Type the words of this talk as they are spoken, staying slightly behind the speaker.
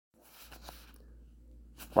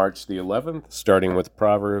March the 11th, starting with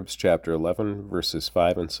Proverbs chapter 11, verses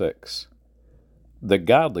 5 and 6. The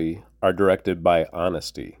godly are directed by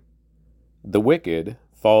honesty. The wicked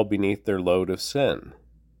fall beneath their load of sin.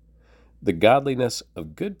 The godliness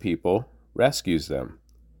of good people rescues them.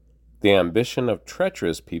 The ambition of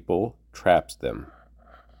treacherous people traps them.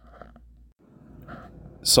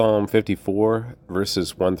 Psalm 54,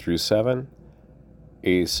 verses 1 through 7,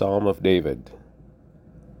 a psalm of David.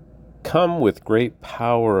 Come with great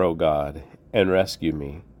power, O God, and rescue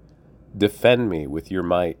me. Defend me with your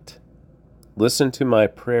might. Listen to my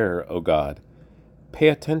prayer, O God. Pay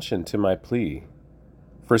attention to my plea,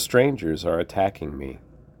 for strangers are attacking me.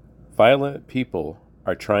 Violent people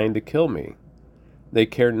are trying to kill me. They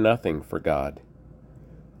care nothing for God.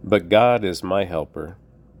 But God is my helper.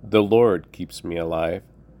 The Lord keeps me alive.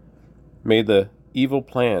 May the evil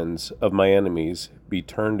plans of my enemies be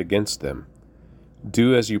turned against them.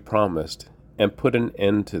 Do as you promised, and put an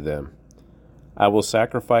end to them. I will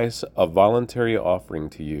sacrifice a voluntary offering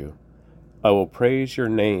to you. I will praise your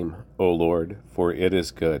name, O Lord, for it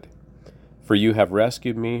is good. For you have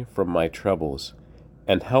rescued me from my troubles,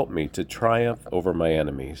 and helped me to triumph over my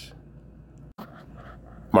enemies.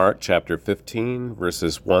 Mark chapter 15,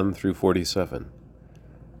 verses 1 through 47.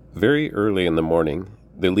 Very early in the morning,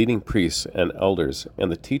 the leading priests and elders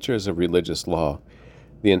and the teachers of religious law,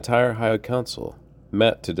 the entire high council,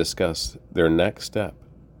 met to discuss their next step.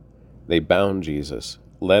 They bound Jesus,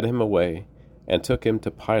 led him away, and took him to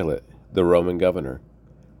Pilate, the Roman governor.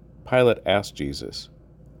 Pilate asked Jesus,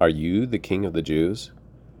 "Are you the king of the Jews?"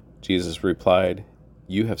 Jesus replied,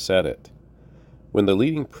 "You have said it." When the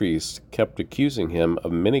leading priests kept accusing him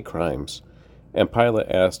of many crimes, and Pilate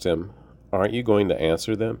asked him, "Aren't you going to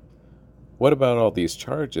answer them? What about all these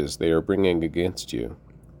charges they are bringing against you?"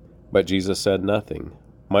 But Jesus said nothing,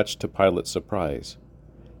 much to Pilate's surprise.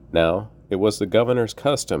 Now, it was the governor's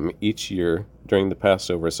custom each year during the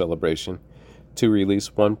Passover celebration to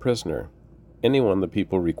release one prisoner, anyone the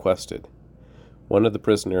people requested. One of the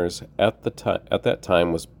prisoners at that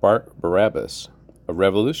time was Barabbas, a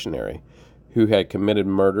revolutionary who had committed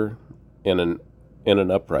murder in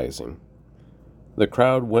an uprising. The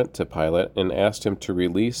crowd went to Pilate and asked him to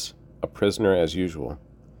release a prisoner as usual.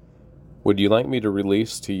 "Would you like me to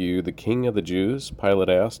release to you the king of the Jews?" Pilate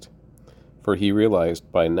asked, for he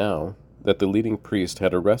realized by now that the leading priest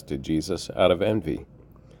had arrested Jesus out of envy.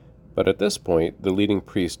 But at this point, the leading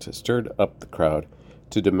priest stirred up the crowd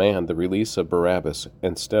to demand the release of Barabbas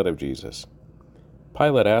instead of Jesus.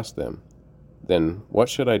 Pilate asked them, "Then what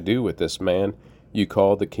should I do with this man you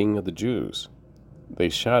call the king of the Jews?" They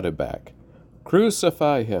shouted back,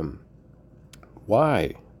 "Crucify him!"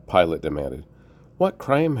 "Why?" Pilate demanded. "What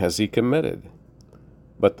crime has he committed?"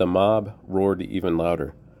 But the mob roared even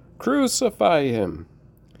louder, "Crucify him!"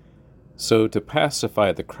 So to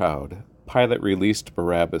pacify the crowd, Pilate released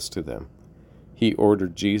Barabbas to them. He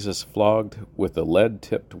ordered Jesus flogged with a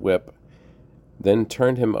lead-tipped whip, then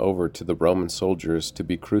turned him over to the Roman soldiers to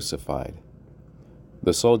be crucified.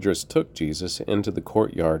 The soldiers took Jesus into the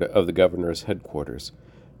courtyard of the governor's headquarters,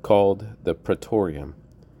 called the Praetorium,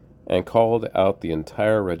 and called out the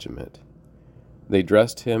entire regiment. They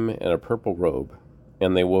dressed him in a purple robe,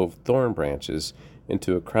 and they wove thorn branches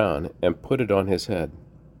into a crown and put it on his head.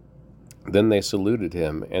 Then they saluted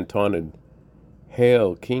him and taunted,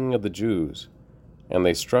 "Hail, King of the Jews!" And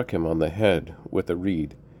they struck him on the head with a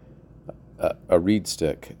reed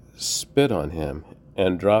stick, spit on him,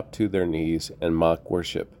 and dropped to their knees in mock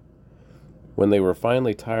worship. When they were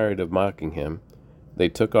finally tired of mocking him, they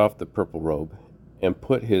took off the purple robe and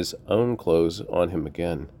put his own clothes on him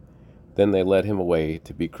again. Then they led him away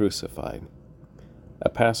to be crucified. A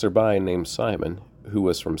passerby named Simon, who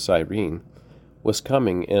was from Cyrene, was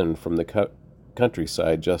coming in from the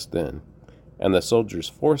countryside just then, and the soldiers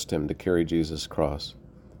forced him to carry Jesus' cross.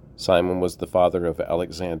 Simon was the father of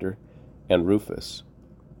Alexander and Rufus,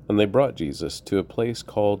 and they brought Jesus to a place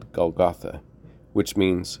called Golgotha, which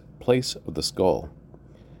means place of the skull.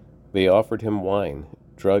 They offered him wine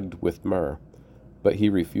drugged with myrrh, but he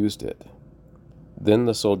refused it. Then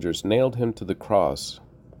the soldiers nailed him to the cross.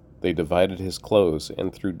 They divided his clothes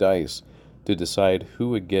and threw dice to decide who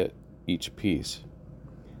would get each piece.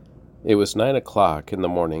 It was 9 o'clock in the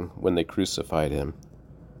morning when they crucified him.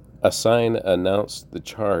 A sign announced the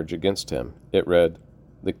charge against him. It read,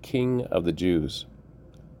 "The King of the Jews."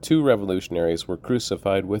 2 revolutionaries were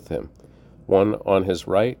crucified with him, one on his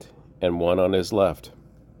right and one on his left.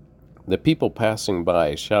 The people passing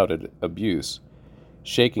by shouted abuse,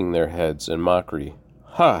 shaking their heads in mockery.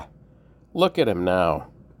 "Ha! Look at him now!"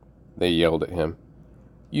 They yelled at him.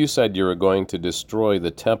 "You said you were going to destroy the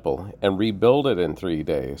temple and rebuild it in 3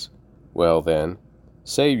 days. Well then,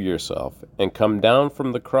 Save yourself and come down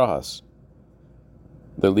from the cross."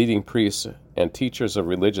 The leading priests and teachers of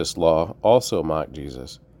religious law also mocked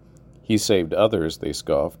Jesus. He saved others, they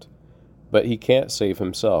scoffed, but he can't save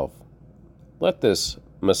himself. Let this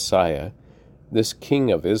Messiah, this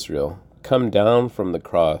King of Israel, come down from the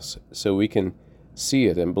cross so we can see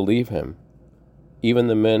it and believe him. Even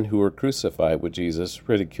the men who were crucified with Jesus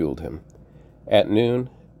ridiculed him. At noon,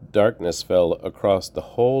 darkness fell across the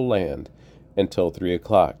whole land until 3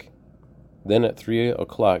 o'clock. Then at 3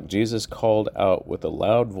 o'clock, Jesus called out with a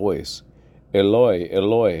loud voice, "Eloi,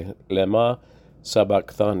 Eloi, lema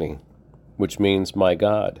sabachthani," which means, my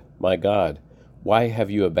God, why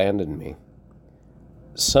have you abandoned me?"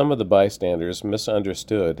 Some of the bystanders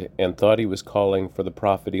misunderstood and thought he was calling for the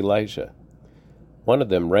prophet Elijah. One of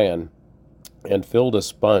them ran and filled a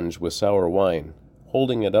sponge with sour wine,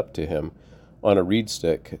 holding it up to him on a reed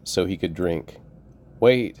stick so he could drink.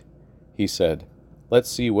 "Wait," he said, "let's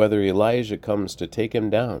see whether Elijah comes to take him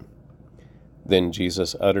down." Then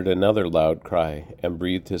Jesus uttered another loud cry and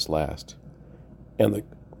breathed his last. And the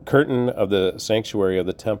curtain of the sanctuary of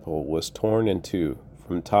the temple was torn in two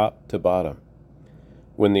from top to bottom.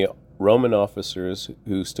 When the Roman officers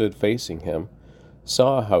who stood facing him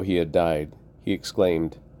saw how he had died, he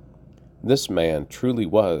exclaimed, "This man truly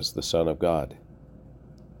was the Son of God."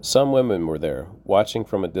 Some women were there, watching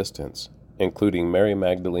from a distance, including Mary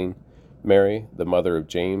Magdalene, Mary, the mother of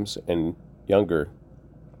James the younger,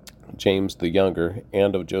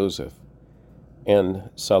 and of Joseph, and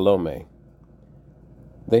Salome.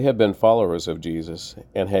 They had been followers of Jesus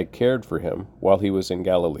and had cared for him while he was in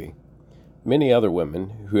Galilee. Many other women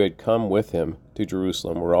who had come with him to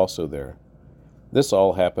Jerusalem were also there. This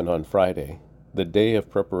all happened on Friday, the day of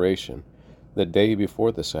preparation, the day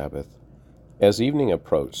before the Sabbath. As evening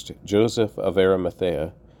approached, Joseph of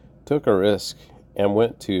Arimathea took a risk and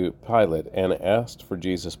went to Pilate and asked for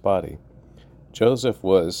Jesus' body. Joseph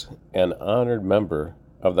was an honored member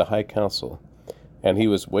of the High Council, and he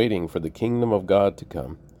was waiting for the kingdom of God to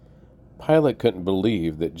come. Pilate couldn't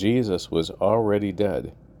believe that Jesus was already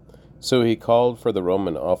dead, so he called for the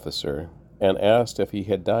Roman officer and asked if he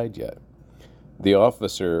had died yet. The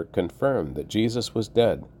officer confirmed that Jesus was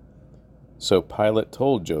dead, so Pilate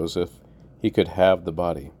told Joseph he could have the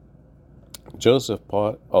body. Joseph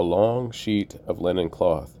bought a long sheet of linen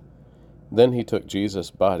cloth. Then he took Jesus'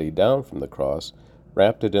 body down from the cross,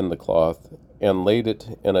 wrapped it in the cloth, and laid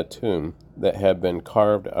it in a tomb that had been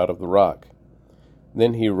carved out of the rock.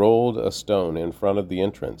 Then he rolled a stone in front of the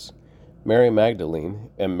entrance. Mary Magdalene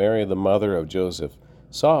and Mary, the mother of Joseph,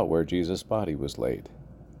 saw where Jesus' body was laid.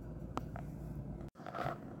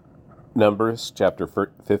 Numbers chapter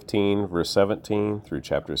 15, verse 17 through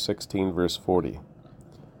chapter 16, verse 40.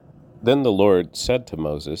 Then the Lord said to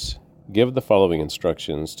Moses, "Give the following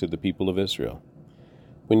instructions to the people of Israel.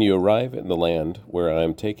 When you arrive in the land where I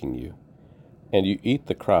am taking you, and you eat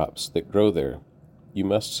the crops that grow there, you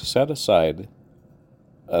must set aside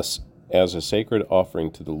as a sacred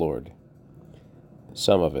offering to the Lord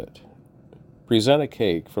some of it. Present a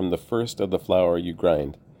cake from the first of the flour you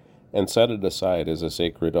grind, and set it aside as a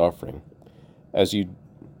sacred offering, as you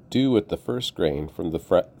do with the first grain from the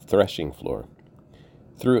threshing floor.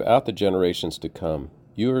 Throughout the generations to come,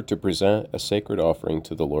 you are to present a sacred offering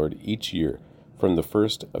to the Lord each year from the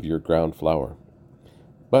first of your ground flour.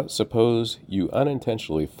 But suppose you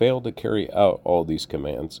unintentionally fail to carry out all these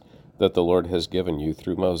commands that the Lord has given you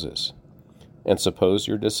through Moses. And suppose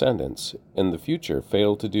your descendants in the future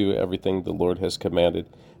fail to do everything the Lord has commanded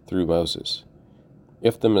through Moses.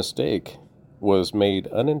 If the mistake was made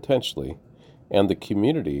unintentionally and the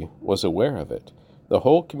community was aware of it, the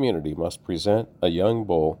whole community must present a young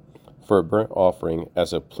bull for a burnt offering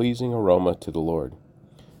as a pleasing aroma to the Lord.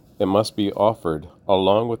 It must be offered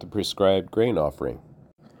along with the prescribed grain offering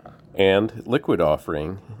and liquid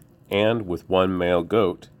offering, and with one male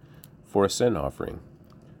goat for a sin offering.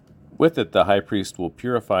 With it, the high priest will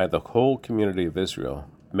purify the whole community of Israel,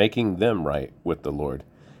 making them right with the Lord,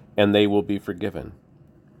 and they will be forgiven.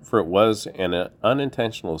 For it was an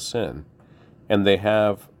unintentional sin, and they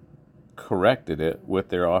have corrected it with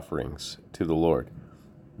their offerings to the Lord,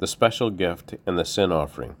 the special gift and the sin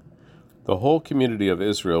offering. The whole community of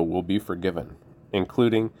Israel will be forgiven,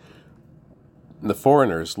 including the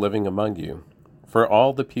foreigners living among you, for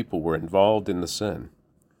all the people were involved in the sin.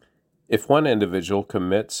 If one individual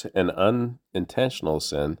commits an unintentional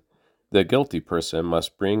sin, the guilty person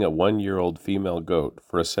must bring a 1-year-old female goat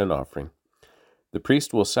for a sin offering. The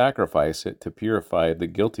priest will sacrifice it to purify the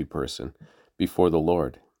guilty person before the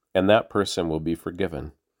Lord, and that person will be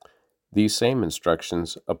forgiven. These same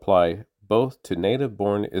instructions apply both to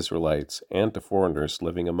native-born Israelites and to foreigners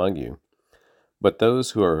living among you. But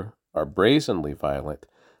those who are brazenly violent,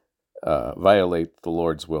 violate the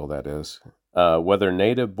Lord's will, that is, whether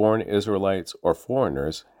native-born Israelites or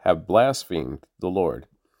foreigners, have blasphemed the Lord,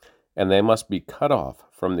 and they must be cut off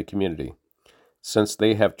from the community, since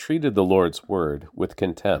they have treated the Lord's word with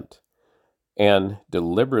contempt and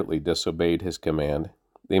deliberately disobeyed his command.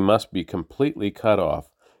 They must be completely cut off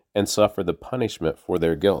and suffer the punishment for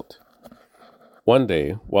their guilt. One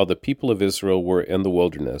day, while the people of Israel were in the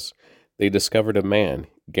wilderness, they discovered a man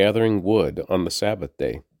gathering wood on the Sabbath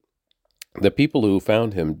day. The people who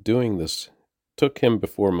found him doing this took him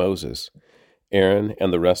before Moses, Aaron,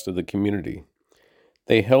 and the rest of the community.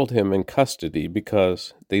 They held him in custody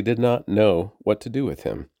because they did not know what to do with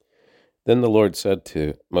him. Then the Lord said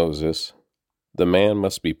to Moses, "The man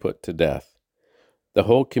must be put to death. The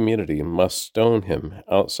whole community must stone him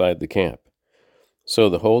outside the camp." So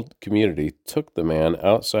the whole community took the man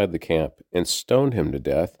outside the camp and stoned him to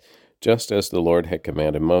death, just as the Lord had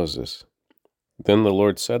commanded Moses. Then the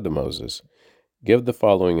Lord said to Moses, "Give the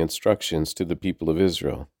following instructions to the people of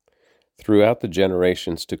Israel. Throughout the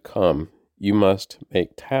generations to come, you must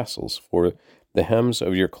make tassels for the hems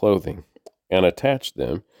of your clothing and attach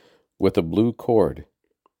them with a blue cord.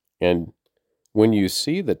 And when you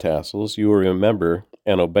see the tassels, you will remember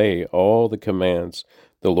and obey all the commands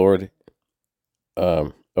of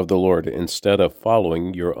the Lord, instead of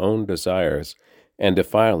following your own desires and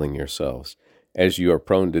defiling yourselves, as you are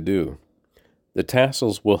prone to do. The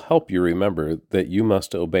tassels will help you remember that you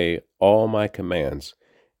must obey all my commands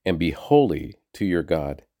and be holy to your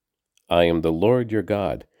God. I am the Lord your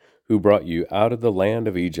God, who brought you out of the land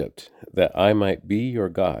of Egypt, that I might be your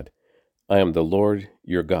God. I am the Lord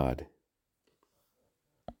your God."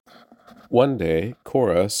 One day,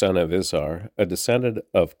 Korah, son of Izhar, a descendant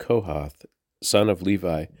of Kohath, son of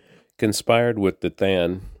Levi, conspired with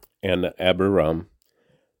Dathan and Abiram,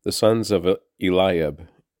 the sons of Eliab,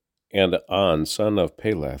 and On, son of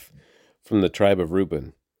Peleth, from the tribe of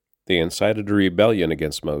Reuben. They incited a rebellion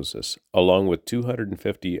against Moses, along with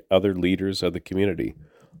 250 other leaders of the community,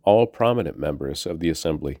 all prominent members of the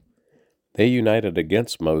assembly. They united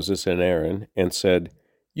against Moses and Aaron and said,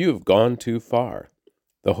 "You have gone too far.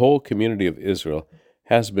 The whole community of Israel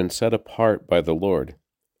has been set apart by the Lord,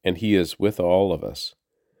 and he is with all of us.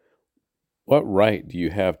 What right do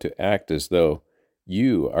you have to act as though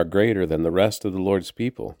you are greater than the rest of the Lord's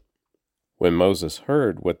people?" When Moses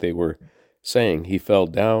heard what they were saying, he fell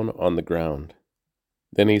down on the ground.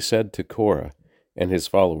 Then he said to Korah and his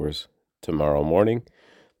followers, "Tomorrow morning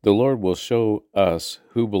the Lord will show us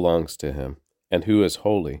who belongs to him and who is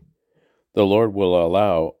holy. The Lord will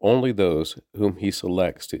allow only those whom he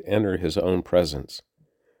selects to enter his own presence.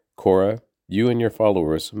 Korah, you and your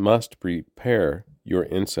followers must prepare your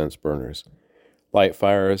incense burners. Light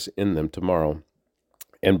fires in them tomorrow,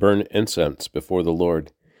 and burn incense before the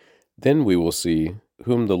Lord. Then we will see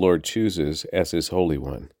whom the Lord chooses as his Holy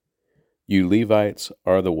One. You Levites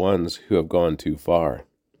are the ones who have gone too far."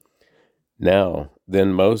 Now,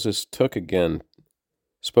 then Moses spoke again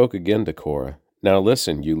to Korah. "Now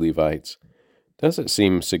listen, you Levites. Does it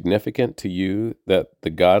seem significant to you that the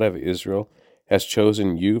God of Israel has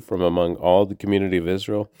chosen you from among all the community of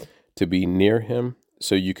Israel to be near him,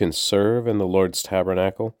 so you can serve in the Lord's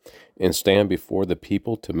tabernacle and stand before the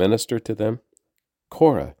people to minister to them?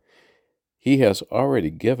 Korah, he has already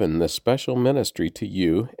given this special ministry to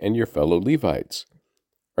you and your fellow Levites.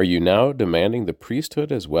 Are you now demanding the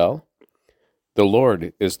priesthood as well? The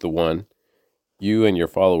Lord is the one you and your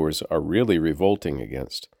followers are really revolting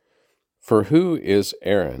against. For who is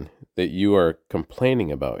Aaron that you are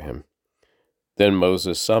complaining about him?" Then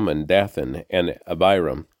Moses summoned Dathan and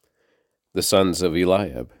Abiram, the sons of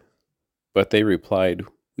Eliab. But they replied,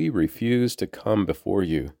 "We refuse to come before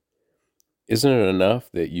you. Isn't it enough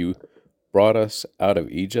that you brought us out of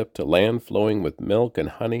Egypt to land flowing with milk and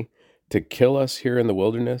honey to kill us here in the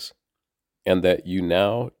wilderness, and that you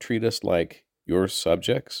now treat us like your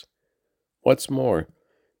subjects? What's more,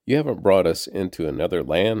 you haven't brought us into another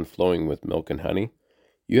land flowing with milk and honey.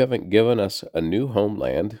 You haven't given us a new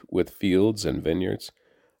homeland with fields and vineyards.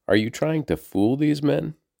 Are you trying to fool these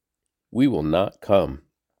men? We will not come."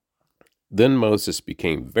 Then Moses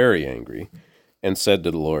became very angry and said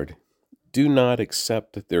to the Lord, "Do not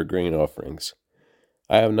accept their grain offerings.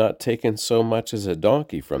 I have not taken so much as a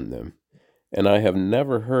donkey from them, and I have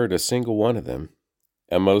never heard a single one of them."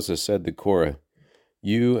 And Moses said to Korah,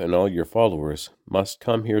 "You and all your followers must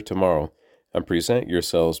come here tomorrow and present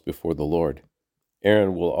yourselves before the Lord.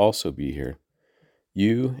 Aaron will also be here.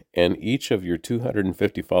 You and each of your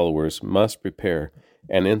 250 followers must prepare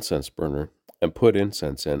an incense burner and put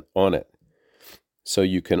incense on it, so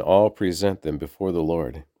you can all present them before the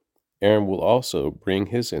Lord. Aaron will also bring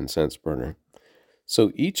his incense burner.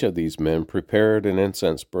 So each of these men prepared an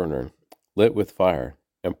incense burner, lit with fire,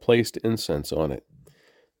 and placed incense on it.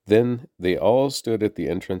 Then they all stood at the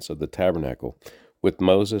entrance of the tabernacle with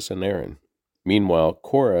Moses and Aaron. Meanwhile,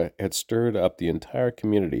 Korah had stirred up the entire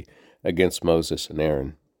community against Moses and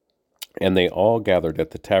Aaron, and they all gathered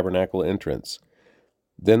at the tabernacle entrance.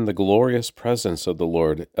 Then the glorious presence of the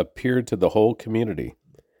Lord appeared to the whole community.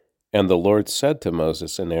 And the Lord said to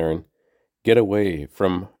Moses and Aaron, "Get away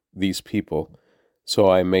from these people, so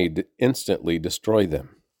I may instantly destroy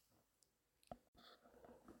them."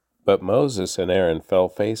 But Moses and Aaron fell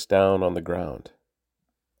face down on the ground.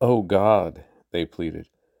 "O God," they pleaded,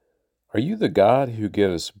 "are you the God who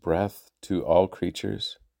gives breath to all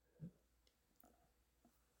creatures?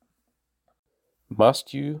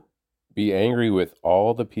 Must you be angry with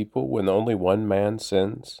all the people when only one man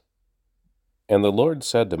sins?" And the Lord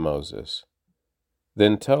said to Moses,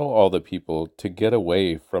 "Then tell all the people to get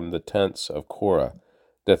away from the tents of Korah,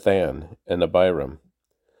 Dathan, and Abiram."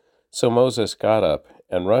 So Moses got up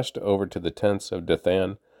and rushed over to the tents of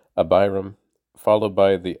Dathan, Abiram, followed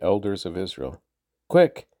by the elders of Israel.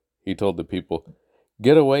 "Quick," he told the people,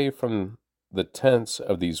 "get away from the tents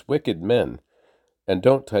of these wicked men, and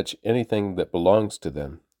don't touch anything that belongs to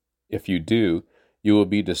them. If you do, you will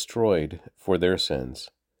be destroyed for their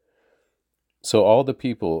sins." So all the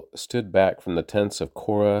people stood back from the tents of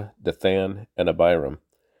Korah, Dathan, and Abiram.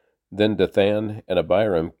 Then Dathan and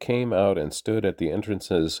Abiram came out and stood at the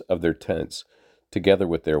entrances of their tents, together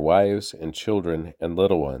with their wives and children and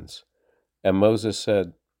little ones. And Moses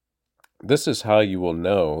said, "This is how you will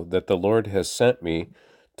know that the Lord has sent me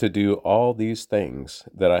to do all these things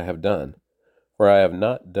that I have done, for I have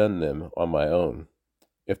not done them on my own.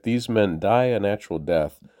 If these men die a natural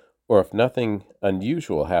death, or if nothing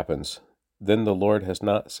unusual happens, then the Lord has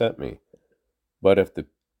not sent me. But if the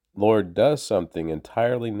Lord does something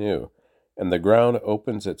entirely new, and the ground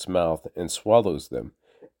opens its mouth and swallows them,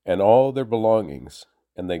 and all their belongings,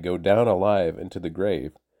 and they go down alive into the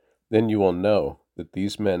grave, then you will know that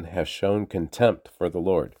these men have shown contempt for the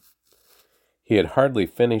Lord." He had hardly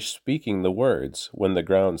finished speaking the words when the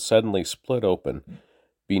ground suddenly split open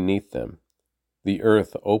beneath them. The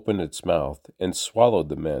earth opened its mouth and swallowed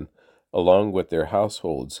the men, along with their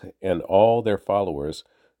households and all their followers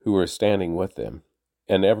who were standing with them,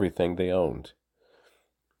 and everything they owned.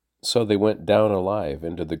 So they went down alive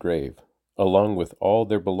into the grave, along with all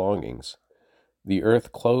their belongings. The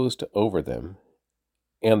earth closed over them,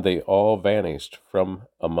 and they all vanished from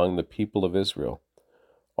among the people of Israel.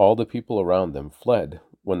 All the people around them fled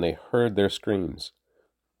when they heard their screams.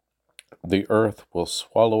 "The earth will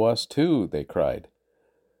swallow us too," they cried.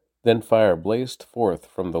 Then fire blazed forth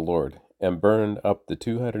from the Lord and burned up the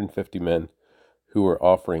 250 men who were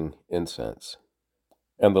offering incense.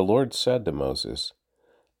 And the Lord said to Moses,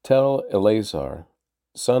 "Tell Eleazar,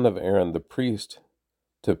 son of Aaron the priest,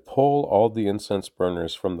 to pull all the incense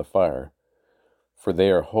burners from the fire, for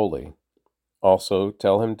they are holy. Also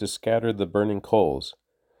tell him to scatter the burning coals.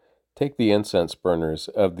 Take the incense burners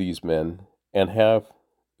of these men and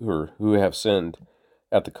who have sinned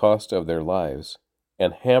at the cost of their lives,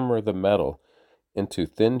 and hammer the metal into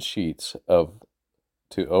thin sheets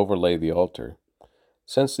to overlay the altar.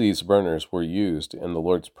 Since these burners were used in the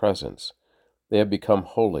Lord's presence, they have become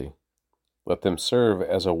holy. Let them serve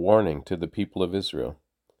as a warning to the people of Israel."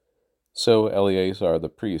 So Eleazar the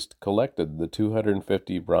priest collected the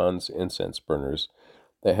 250 bronze incense burners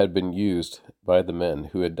that had been used by the men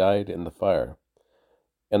who had died in the fire,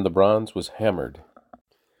 and the bronze was hammered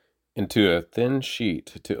into a thin sheet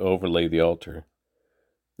to overlay the altar.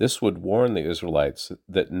 This would warn the Israelites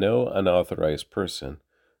that no unauthorized person,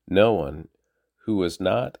 no one who was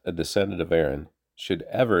not a descendant of Aaron, should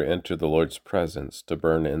ever enter the Lord's presence to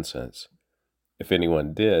burn incense. If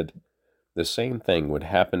anyone did, the same thing would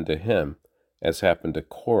happen to him as happened to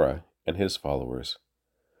Korah and his followers.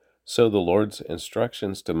 So the Lord's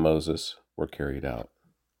instructions to Moses were carried out.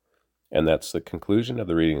 And that's the conclusion of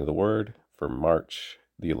the reading of the Word for March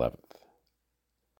the 11th.